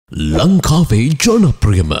ලංකාවේ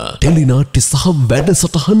ජනප්‍රියම ටෙලිනාට්‍ය සහ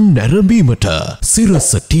වැඩසටහන් නැරඹීමට සිරස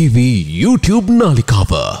TV YouTube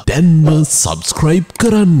නාලිකාව දැන්ම සබ්ස්ක්‍රයිබ්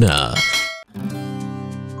කරන්න.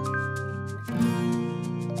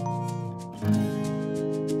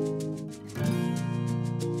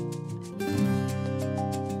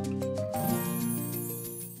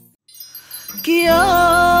 किया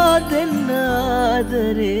देना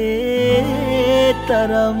आदरे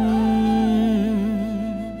तरम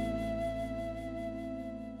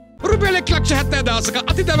රුපියල් 1,70,000ක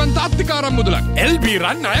අතිදැවන්ත අත්තිකාරම් මුදලක් LB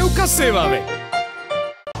රන් අය උකස් සේවාවේ.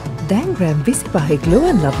 දැන් gram 25 Glow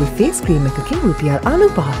and Lovely face cream එකකින් රුපියල්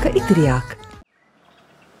 95ක ඉතිරියක්.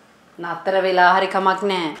 නතර වෙලා හරි කමක්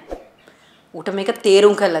නැහැ. ඌට මේක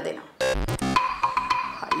තේරුම් කරලා දෙනවා.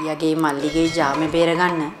 අයියාගේ මල්ලිගේ ජාමේ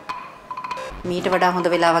බේරගන්න මීට වඩා හොඳ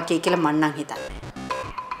වෙලාවක් එයි කියලා මං නම් හිතන්නේ.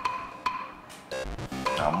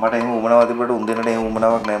 අම්මට එහෙම උමනාවක් තිබුණට උන් දෙන්නට එහෙම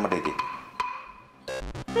උමනාවක් නැහැ මට එකේ.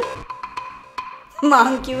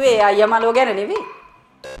 මං කිව්වේ අයියා මලෝ ගැන නෙවෙයි.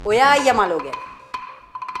 ඔයා අයියා මලෝ ගැන.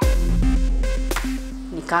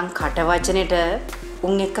 නිකන් කට වචනෙට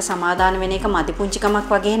උන් එක්ක සමාදාන වෙන එක මදි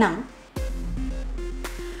පුංචිකමක් වගේ නම්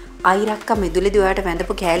අයිරක්ක මෙදුලේදී ඔයාට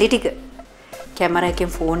වැඳපු කෑලි ටික කැමරා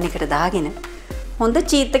එකෙන් ෆෝන් එකට දාගෙන හොඳ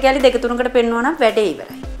චීත්ත කැලි දෙක තුනකට පෙන්වනවා නම් වැඩේ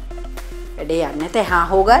ඉවරයි. වැඩේ යන්නේ නැත හා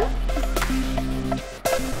හොගල්.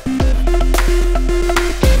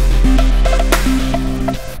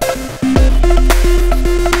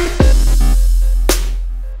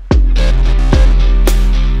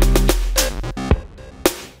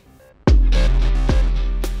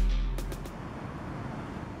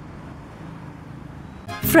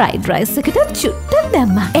 fried rice එකට චුට්ටක්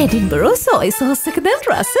දැම්මා. Edinburgh soy sauce එක දැන්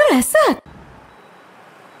රස රසක්.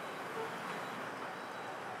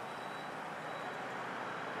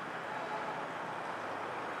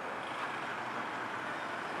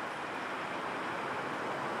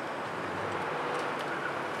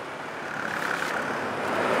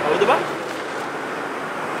 හවුද බා?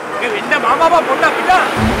 ඒ වෙන්න මාමා බා පොඩ්ඩක් පිට.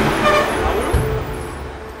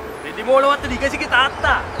 රෙදි මොලවත් ඩිගසිගේ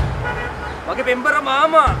තාත්තා. මගේ පෙම්බර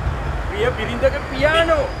මාමා ප්‍රිය පිරිඳක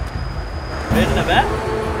පියානෝ වෙන්න බෑ.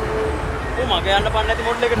 ඔය මගේ යන්න පන්න නැති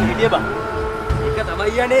මොඩල් එකට හිටිය බා. ඒක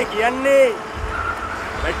තමයි යන්නේ කියන්නේ.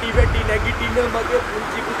 වැටි වැටි නැගිටින මගේ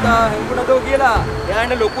පුංචි පුතා හංගුණදෝ කියලා.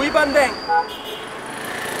 එයාට ලොකුයි බන් දැන්.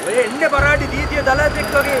 ඔය එන්නේ පරාටි දීතිය දලත්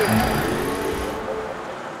එක්ක වගේ.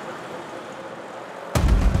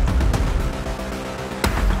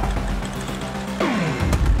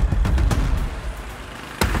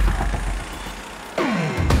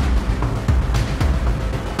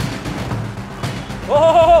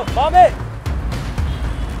 Mami!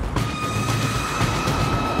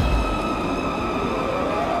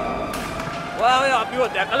 Wah, ya, api wo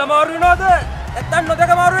dekala maru wenawada? නැත්තම්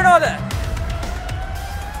නොදක මාරු වෙනවද?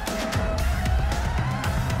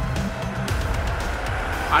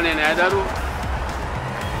 අනේ නෑ දරු.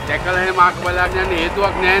 දැකලා එහෙම ආක බලන්න යන්න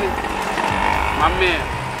හේතුවක් නෑනේ. මම මේ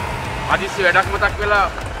අදිස්සි වැඩක් මතක් වෙලා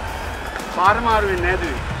පාර මාරු වෙන්නේ නෑද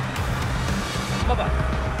වෙයි. බබා.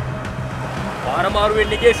 පාර මාරු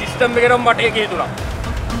වෙන්නේ කේ සිස්ටම් එක නම් මට ඒක හේතුණා.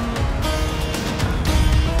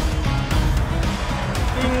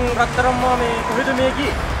 ඉතින් රත්තරන් මාමේ කොහෙද මේ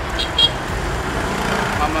ගියේ?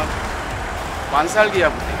 මම පන්සල්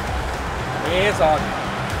ගියා පුතේ. ඒ සාදු.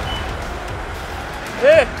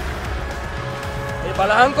 ඒ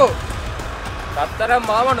බලහන්කෝ. රත්තරන්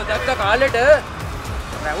මාම නොදැක්ක කාලෙට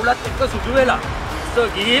රැවුලත් එක්ක සුදු වෙලා ඉස්සෝ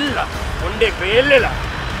ගිහිල්ලා කොණ්ඩේ ෆේල් වෙලා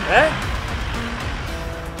ඈ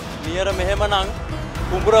නියර මෙහෙමනම්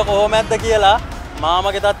කුඹුර කොහොමද කියලා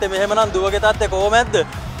මාමගේ තාත්තේ මෙහෙමනම් දුවගේ තාත්තේ කොහොමද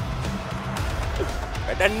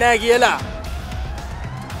වැඩක් නැහැ කියලා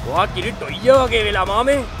ඔයා කිරි ටොයිය වගේ වෙලා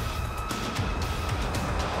මාමේ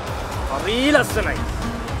හරි ලස්සනයි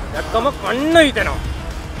දැක්කම කන්න හිතෙනවා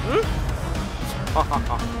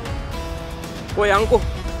කොයි අංකෝ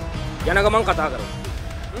යන ගමන් කතා කරමු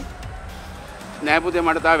නෑ පුතේ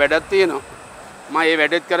මට තා වැඩක් තියෙනවා මම මේ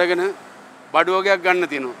වැඩෙත් කරගෙන බඩු වගේක් ගන්න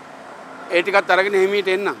තියෙනවා ඒ ටිකත් අරගෙන හිමීට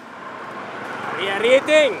එන්න. හරි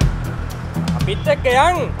ඉතින්. අපිත් එක්ක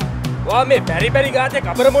යන්. ඔයා මේ බැරි ගාතේ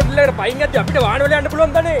කබර මොඩල් එකට පයින් යද්දි අපිට වාහන වල යන්න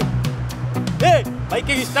පුළුවන් දනේ. ඒ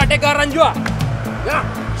බයික් එක ස්ටාර්ට් එක අරන් ජුවා. යා.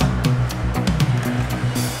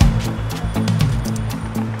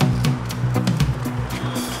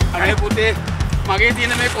 අනේ පුතේ මගේ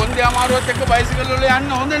තියෙන මේ කොන්දේ අමාරුවත් එක්ක බයිසිකල් වල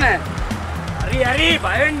යන්න හොඳ නෑ. හරි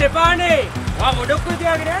බය වෙන්න එපානේ. ඔයා මොඩොක්කුව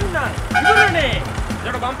තියාගෙන යන්න. ඉවරනේ.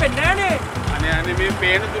 ඒකට බම්පෙන්නේ නෑනේ. අනේ මේ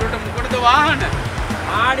පේන දුරට මොකටද වාහන?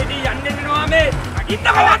 ආඩේදී යන්නේ නෑ මේ.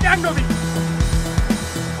 අකින්නකවත් යන්න ඕනි.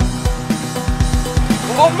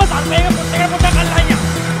 කොහොම සල්මේක පොට්ටක අල්ලන්න.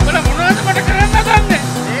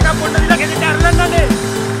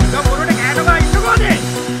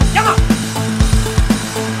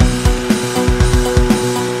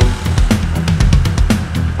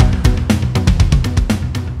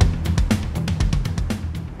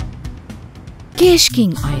 කේෂ්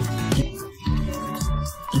කිං අයිල්.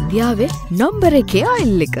 ඉන්දියාවේ නම්බර 1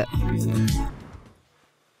 අයිල් එක.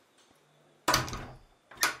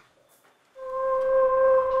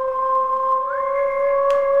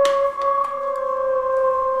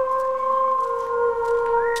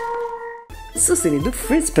 සුසිනිදු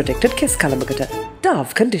frizz protected කෙස් කලමකට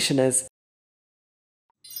Dove conditioners.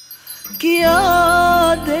 किया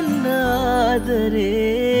देना आदरे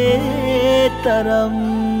तरम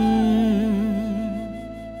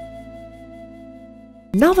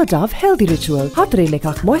Nava Dove healthy ritual 4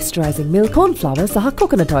 එකක් moisturizing milk cornflower සහ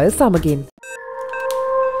coconut oil සමගින්.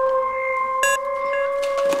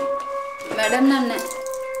 මැඩම් නන්නේ.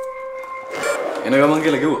 එන ගමන්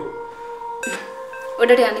කියලා කිව්වා.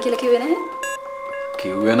 උඩට යන්න කියලා කිව්වේ නැහැ.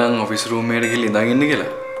 කිව්වේ නම් ඔෆිස් රූම් එකට ගිහලා ඉඳන් ඉන්න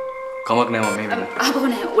කියලා. කමක් නෑ මම මේ වෙන. ආපහු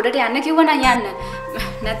නෑ උඩට යන්න කිව්වා නම් යන්න.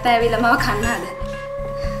 නැත්නම් ඇවිල්ලා මාව කන්නාද?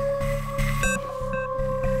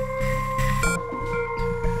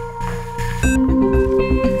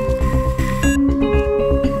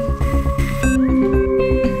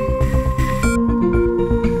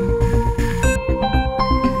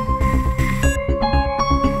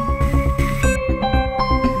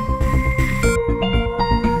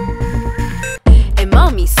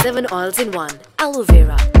 Emami 7 oils in 1. Aloe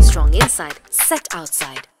vera, strong inside, set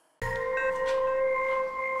outside.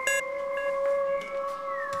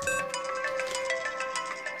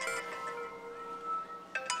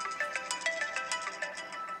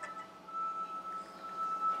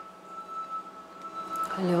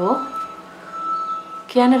 Hello.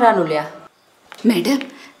 කියන්න රානුලයා. මැඩම්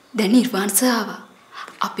දැන් නිර්වාණ සර් ආවා.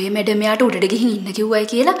 අපේ මැඩම් යාට උඩට ගිහින් ඉන්න කිව්වයි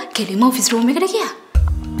කියලා කෙලිම ඔෆිස් රූම් එකට ගියා.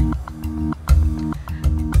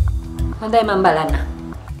 හොඳයි මම බලන්න.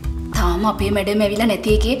 තාම අපේ මැඩම් ඇවිල්ලා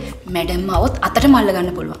නැති එකේ මැඩම් આવොත් අතට මල්ල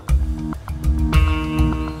ගන්න පුළුවන්.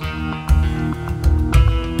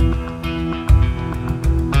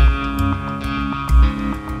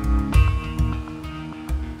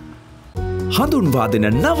 හඳුන්වා දෙන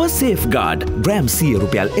නව සේෆ්ගාඩ් ග්‍රෑම් 100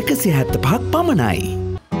 රුපියල් 175ක් පමණයි.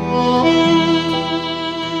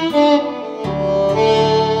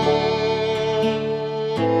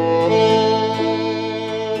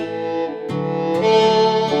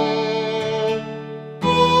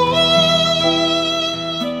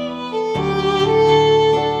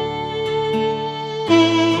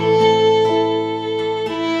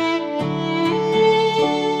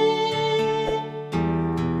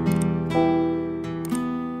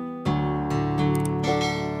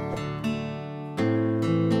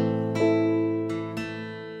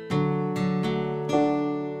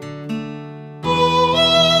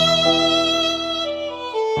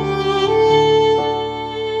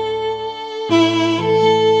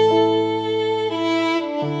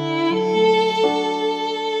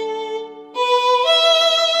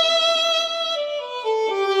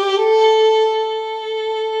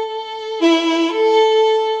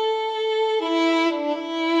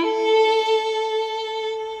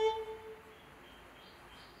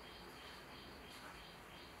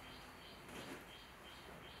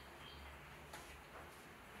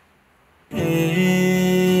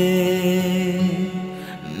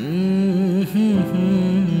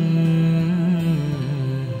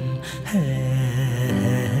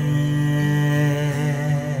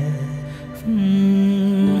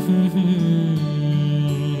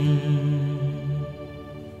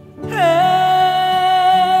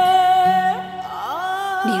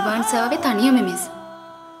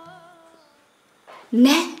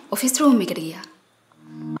 ඔෆිස් රූම් එකට ගියා.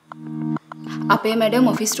 අපේ මැඩම්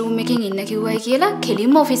ඔෆිස් රූම් එකකින් ඉන්න කිව්වයි කියලා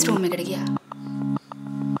කෙලින්ම ඔෆිස් රූම් එකට ගියා.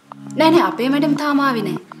 නෑ නෑ අපේ මැඩම් තාම ආවේ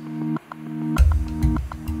නෑ.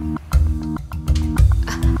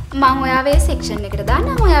 මම ඔයාව ඒ සෙක්ෂන් එකට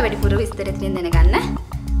දාන්නම් ඔයා වැඩිපුර විස්තර දෙන්න දැනගන්න.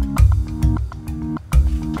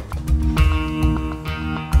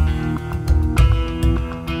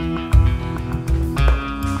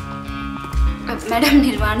 මැඩම්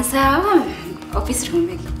නිර්වාණ සාව ඔෆිස් රූම්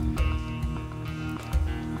එකේ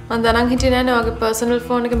මම දැනන් හිටියේ නෑනේ ඔයාගේ පර්සනල්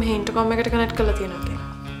ෆෝන් එක මෙහි ඉන්ටර්කොම් එකට කනෙක්ට් කරලා තියෙනවා කියලා.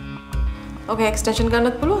 ඔකේ එක්ස්ටෙන්ෂන්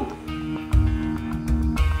ගන්නත් පුළුවන්ද?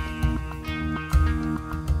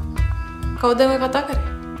 කවුද මේ කතා කරේ?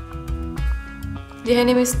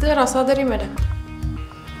 ජෙහෙනි මිස්ටර් රසාදරි මැඩම්.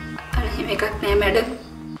 අනේ මේකක් නෑ මැඩම්.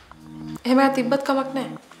 එහෙම තිබ්බත් කමක් නෑ.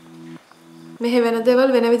 මෙහෙ වෙන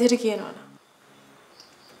දේවල් වෙන විදිහට කියනවා.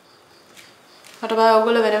 මට බය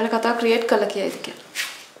ඔයගොල්ලෝ වෙන වෙන කතා ක්‍රියේට් කරලා කියයිද කියලා.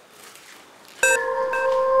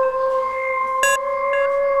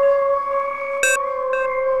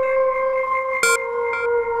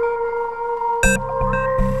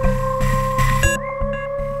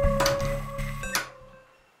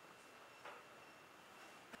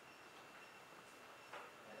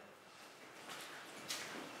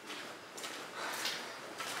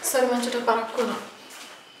 සර් මං චුට්ටක් පරක්කු වුණා.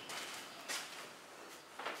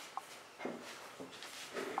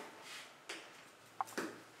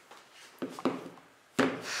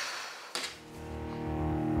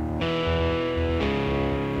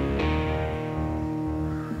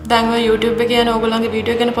 දැන් ඔය YouTube එකේ යන ඕගොල්ලන්ගේ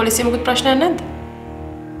වීඩියෝ ගැන පොලිසිය මොකුත් ප්‍රශ්නයක් නැද්ද?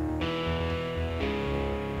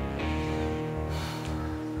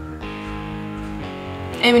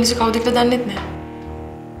 ඒ මිනිස්සු කවුද කියලා දන්නෙත් නෑ.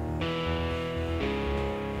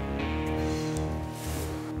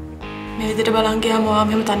 මේ විදිහට බලන් ගියාම ඔයා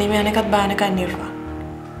මෙහෙම තනියම යන එකත් බානකයි නිර්වා.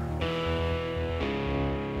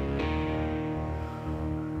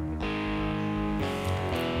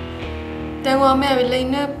 දැන් ඔයා මේ ඇවිල්ලා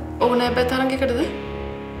ඉන්න ඕනෑ බෑ තරංගයකටද?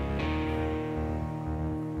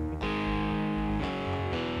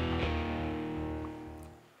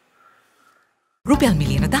 රුපියල්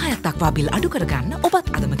මිලියන 10ක් දක්වා බිල් අඩු කරගන්න ඔබත්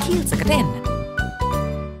අදම කීල්සකට එන්න.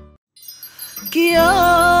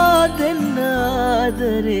 කියා දෙන්න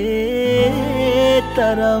ආදරේ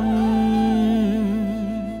තරම්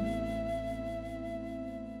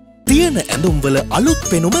තියෙන ඇඳුම්වල අලුත්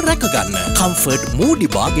පෙනුම රැකගන්න කම්ෆර්ට් මූඩි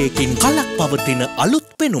භාගයකින් කලක් පවතින අලුත්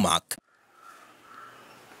පෙනුමක්.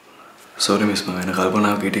 සෝරි මිස් මම එන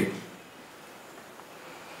කල්පනාවක් හිටියේ.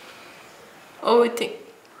 ඔව් ඉතින්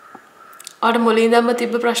ආඩ මොලේ ඉඳන්ම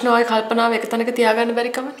තිබ්බ ප්‍රශ්න ඔය කල්පනාව එක තැනක තියාගන්න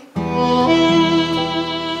බැරි කමනේ.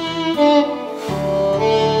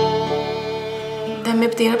 දැන්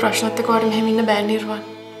මේ තියෙන ප්‍රශ්නත් එක්ක ඔයාලට මෙහෙම ඉන්න බෑ නිර්වාණ.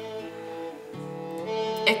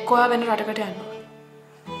 එක්ක ඔයා වෙන රටකට යන්න ඕන.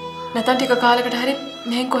 නැත්නම් ටික කාලයකට හරි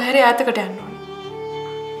මෙහෙන් කොහේ හරි ඈතකට යන්න ඕන.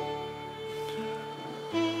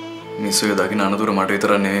 මිස්සුගේ දකින්න අනතුර මට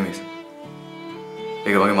විතරක් නෙමෙයි මිස්.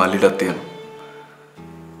 ඒක මගේ මල්ලිටත් තියෙනවා.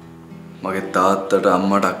 මගේ තාත්තට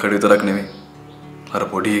අම්මට අක්කට විතරක් නෙමෙයි. අර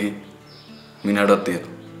පොඩි එකේ මිනාටත්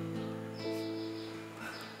තියෙනවා.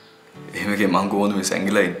 එහෙම එකේ මං කොහොමද මේ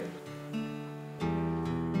සැංගිලා ඉන්නේ?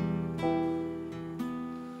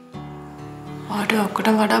 ඔයාට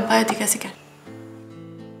ඔක්කොටම වඩා බයද කැසිකන්?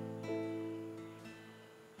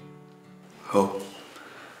 ඔව්.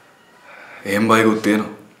 එහෙම බයකුත්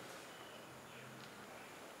තියෙනවා.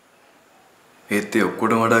 ඒත් ඒ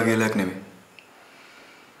ඔක්කොටම වඩා කියලාක් නෙමෙයි.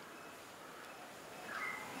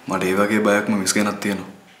 මට ඒ වගේ බයක්ම මිස් ගැනක් තියෙනවා.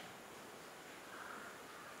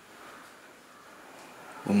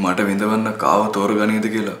 මට විඳවන්න කාව තෝරගනීද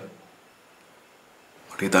කියලා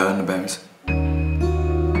මට හිතාගන්න බෑ මිස්.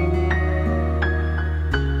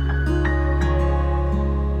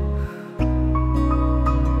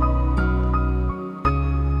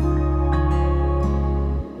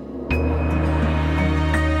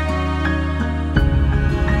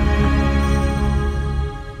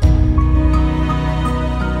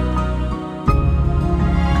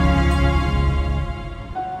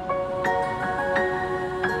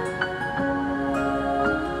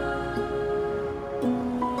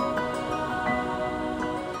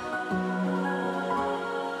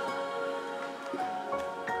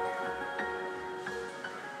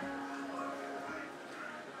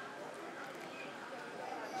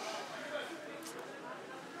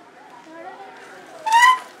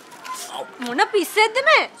 මොන පිස්සෙද්ද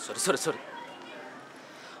මේ? සෝරි.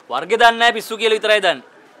 වර්ගේ දන්නේ නැහැ පිස්සු කියලා විතරයි දන්නේ.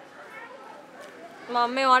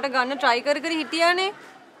 මම මේ වාට ගන්න try කර හිටියානේ.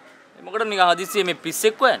 මොකටද නිකන් හදිස්සියේ මේ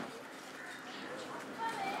පිස්සෙක් හොයන්නේ?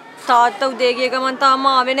 තාත්තා උදේ ගිය ගමන් තාම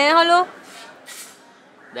ආවේ නැහැ හලෝ.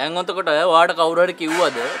 දැන් ඔතකොට ඔයාට කවුරු හරි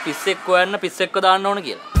කිව්වද පිස්සෙක් හොයන්න පිස්සෙක්ව දාන්න ඕන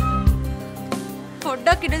කියලා?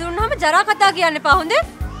 පොඩ්ඩක් ඉඩ දුන්නාම ජරා කතා කියන්න එපා හොඳේ.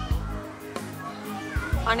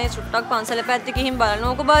 අනේ චුට්ටක් පන්සල පැත්තේ ගිහින්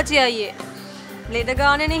බලනෝක බාචි අයියේ. ලෙඩ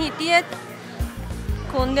ගානේනේ හිටියෙත්.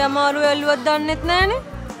 කොන්දේ අමාරු ඇල්ලුවක් දන්නෙත් නැහනේ.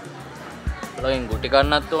 බලෙන් ගුටි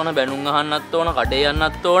කන්නත් ඕන, බැනුම් අහන්නත් ඕන, කඩේ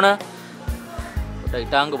යන්නත් ඕන. පොඩ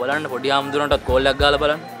ඊටාංග බලන්න පොඩි ආමුදුරන්ටත් කෝල් එකක් ගාලා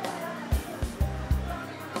බලන්න.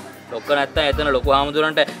 ලොක්ක නැත්තම් එතන ලොකු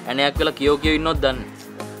ආමුදුරන්ට ඇණයක් කියලා කියෝ ඉන්නොත් දන්නේ.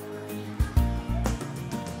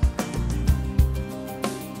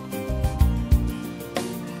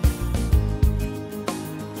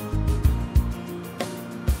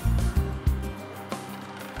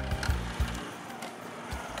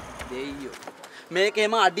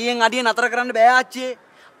 මේකේම අඩියෙන් අඩිය නතර කරන්න බෑ ආච්චියේ.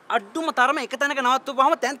 අඩුම තරම එක තැනක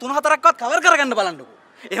නවත්වපුවාම දැන් 3-4ක්වත් කවර් කරගන්න බලන්නකෝ.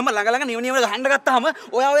 එහෙම ළඟ නිවනියම ගහන්න ගත්තාම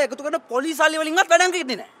ඔයා ඔය එකතු කරන පොලිස් අලිය වලින්වත් වැඩක්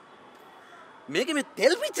කිව්න්නේ නැහැ. මේකේ මේ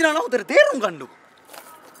තෙල් පිච්චිනා නෝ උතර තේරුම් ගන්නකෝ.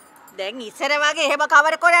 දැන් ඉස්සර වගේ එහෙම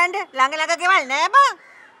කවර් කරන්න ළඟ ගෙවල් නෑ බං.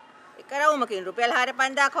 එක රවුමකින් රුපියල්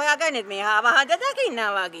 4-5000ක් හොයාගන්නෙත් මේ ආව හද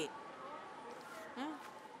දකින්නා වගේ.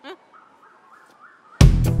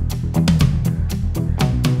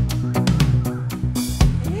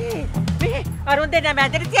 අරුන් දෙන්න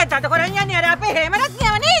මැදට තියන් තද කරන් යන්නේ අර අපේ හේමරත්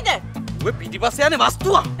නියව නේද? ඔය පිටිපස්සේ යන්නේ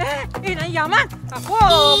වස්තුවක්. එන යමන්.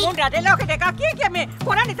 අපෝ මුන් රටේ ලෝකෙට එකක් කිය මේ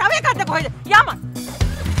කොරන්නේ තව එකක්ද කොහෙද? යමන්.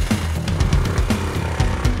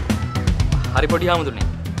 හරි පොඩි හාමුදුරනේ.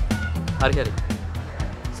 හරි.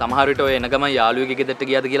 සමහර විට ඔය එන ගමන් යාළුවෙක් ගෙදරට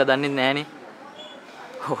ගියාද කියලා දන්නේ නැහනේ.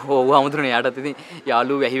 ඔව් හාමුදුරනේ යාටත් ඉතින්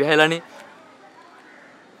යාළුවෝ වැහි වැහැලානේ.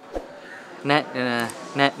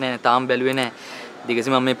 නෑ තාම බැලුවේ නෑ. දිගසි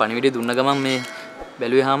මම මේ පණිවිඩය දුන්න ගමන් මේ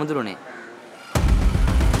බැලුවේ හාමුදුරනේ.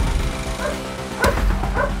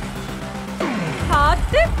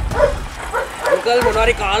 තාත්තේ අංකල්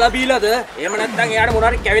මොනවාරි කාලා බීලාද? එහෙම නැත්නම් එයාට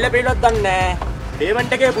මොනවාරි කැවිලා බීලවත් දන්නේ නෑ.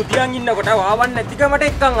 පේමන්ට් එකේ බුදියන් ඉන්නකොට වාවන් නැතිකමට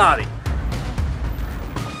එක්කන් ආවේ.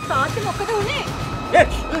 තාත්තේ මොකද උනේ?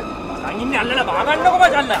 මං ඉන්නේ අල්ලලා බාගන්නකො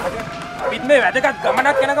මචල්ලා. අපිත් මේ වැදගත්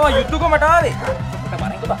ගමනක් යන ගමන් යුද්ධකමට ආවේ. මට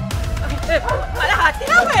බරින්කෝ බා. මල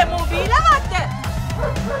හතිලා වේ මෝ බීලවත්.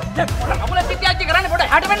 අපුල පිටියච්චි කරන්නේ පොඩ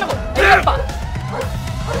හැට වෙන්නකෝ. ඒක බා.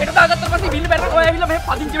 ඒක දාගත්ත පස්සේ බිල් බැලන ඔය ඇවිල්ලා මෙහෙ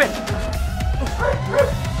පදිංචි වෙන්න.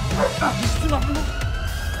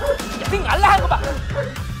 ඉතින් අල්ලහංග බා.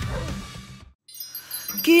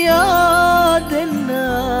 किया देना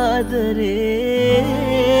आदरे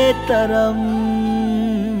तरम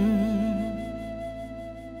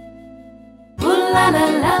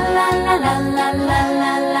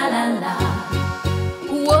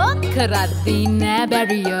Work කරද්දී නෑ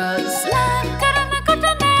barriers කරනකොට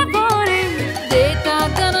නෑ boring data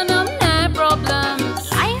ගණනම් නෑ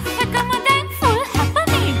problems life එකම දැන් full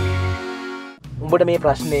happening උඹට මේ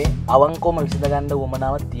ප්‍රශ්නේ අවංකවම විසඳගන්න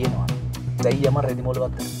උවමනාවක් තියෙනවා. දැයියම රෙදි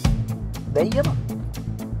මොලවත් දැයියම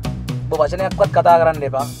ඔබ වචනයක්වත් කතා කරන්න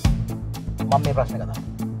එපා. මම මේ ප්‍රශ්නේ කතා.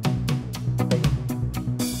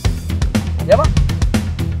 යම